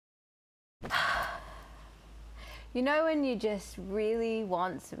You know when you just really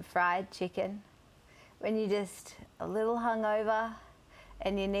want some fried chicken? When you're just a little hungover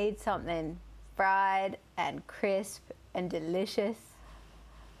and you need something fried and crisp and delicious?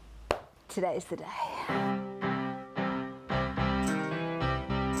 Today's the day.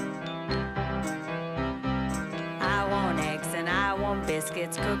 I want eggs and I want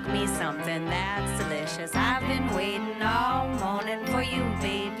biscuits. Cook me something that's delicious. I've been waiting all morning for you,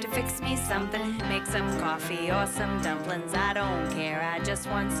 babe, to fix me something. Make some coffee or some dumplings. I don't care, I just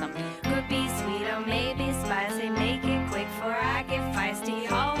want something. Could be sweet or maybe spicy. Make it quick for I get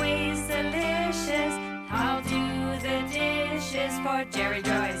feisty. Always delicious. I'll do the dishes for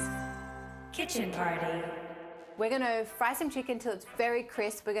Jerrie-Joy's kitchen party. We're gonna fry some chicken till it's very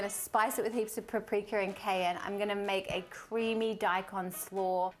crisp. We're gonna spice it with heaps of paprika and cayenne. I'm gonna make a creamy daikon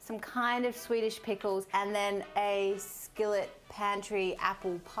slaw, some kind of Swedish pickles, and then a skillet pantry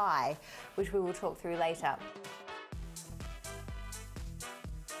apple pie, which we will talk through later.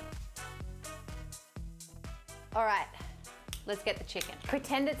 All right, let's get the chicken.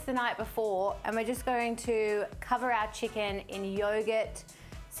 Pretend it's the night before, and we're just going to cover our chicken in yogurt,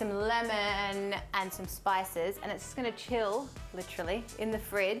 some lemon and some spices, and it's just gonna chill, literally, in the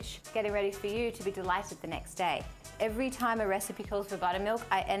fridge, getting ready for you to be delighted the next day. Every time a recipe calls for buttermilk,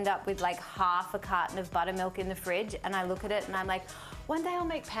 I end up with like half a carton of buttermilk in the fridge, and I look at it and I'm like, one day I'll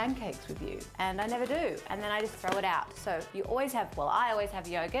make pancakes with you, and I never do, and then I just throw it out. So you always have, well, I always have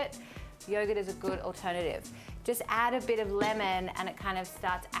yogurt. Yogurt is a good alternative. Just add a bit of lemon and it kind of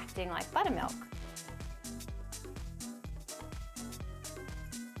starts acting like buttermilk.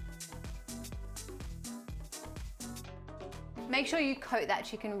 Make sure you coat that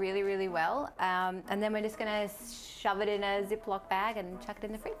chicken really, really well. And then we're just gonna shove it in a Ziploc bag and chuck it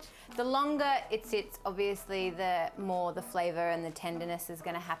in the fridge. The longer it sits, obviously, the more the flavor and the tenderness is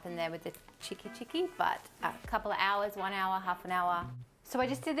gonna happen there with the chicky, but a couple of hours, 1 hour, half an hour. So I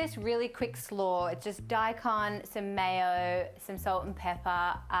just did this really quick slaw. It's just daikon, some mayo, some salt and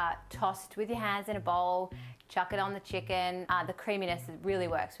pepper, tossed with your hands in a bowl, chuck it on the chicken. The creaminess really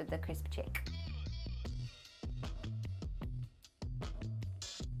works with the crisp chick.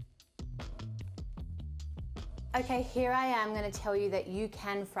 Okay, here I am going to tell you that you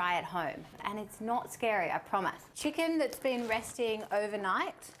can fry at home, and it's not scary, I promise. Chicken that's been resting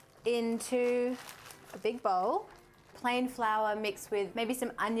overnight into a big bowl, plain flour mixed with maybe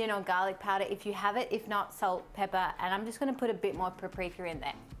some onion or garlic powder if you have it, if not salt, pepper, and I'm just going to put a bit more paprika in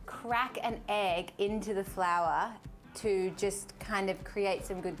there. Crack an egg into the flour to just kind of create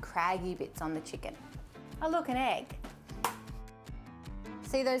some good craggy bits on the chicken. Oh look, an egg.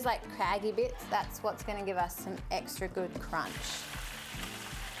 See those like craggy bits? That's what's going to give us some extra good crunch.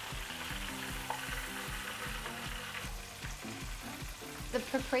 The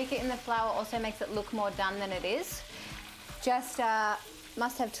paprika in the flour also makes it look more done than it is. Just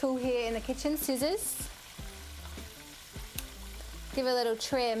must have tool here in the kitchen, scissors. Give a little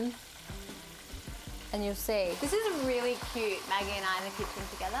trim and you'll see. This is really cute, Maggie and I in the kitchen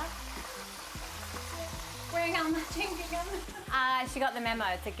together. Wearing our matching gingham. She got the memo.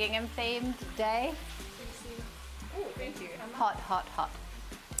 It's a gingham themed day. Oh, thank you. Hot, hot, hot.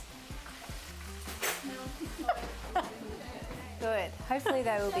 Good. Hopefully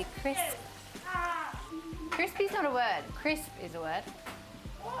they will be crisp. Crispy's not a word. Crisp is a word.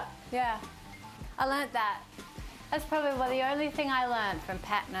 What? Yeah. I learnt that. That's probably the only thing I learned from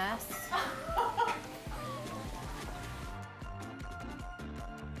Pat Nurse.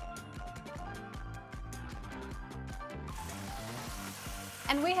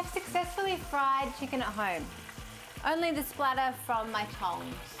 And we have successfully fried chicken at home. Only the splatter from my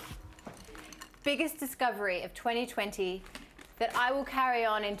tongs. Biggest discovery of 2020 that I will carry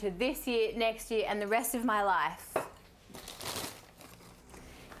on into this year, next year, and the rest of my life.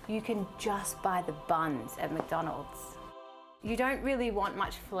 You can just buy the buns at McDonald's. You don't really want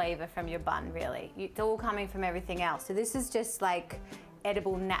much flavor from your bun, really. It's all coming from everything else. So this is just like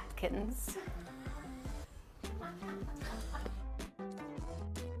edible napkins.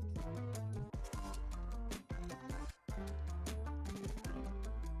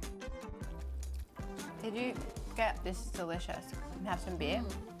 Did you get this? Is delicious. And have some beer.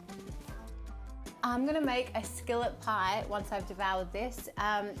 I'm gonna make a skillet pie once I've devoured this.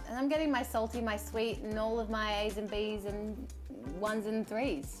 And I'm getting my salty, my sweet, and all of my A's and B's and 1s and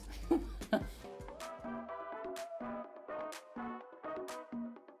 3s.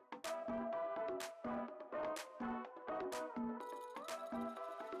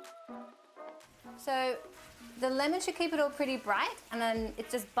 So The lemon should keep it all pretty bright, and then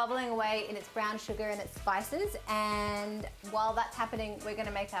it's just bubbling away in its brown sugar and its spices. And while that's happening, we're gonna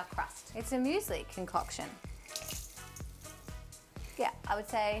make our crust. It's a muesli concoction. Yeah, I would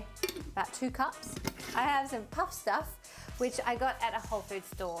say about 2 cups. I have some puff stuff, which I got at a Whole Foods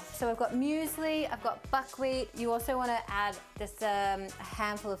store. So I've got muesli, I've got buckwheat. You also wanna add just a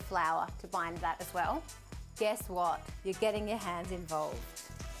handful of flour to bind that as well. Guess what? You're getting your hands involved.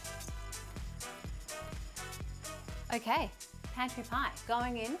 Okay, pantry pie,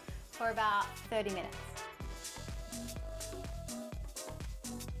 going in for about 30 minutes.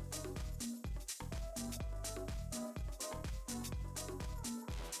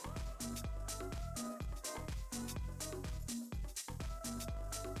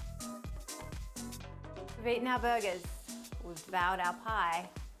 We've eaten our burgers, we've devoured our pie.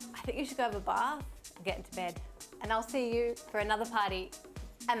 I think you should go have a bath and get into bed. And I'll see you for another party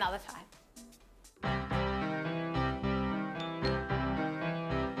another time.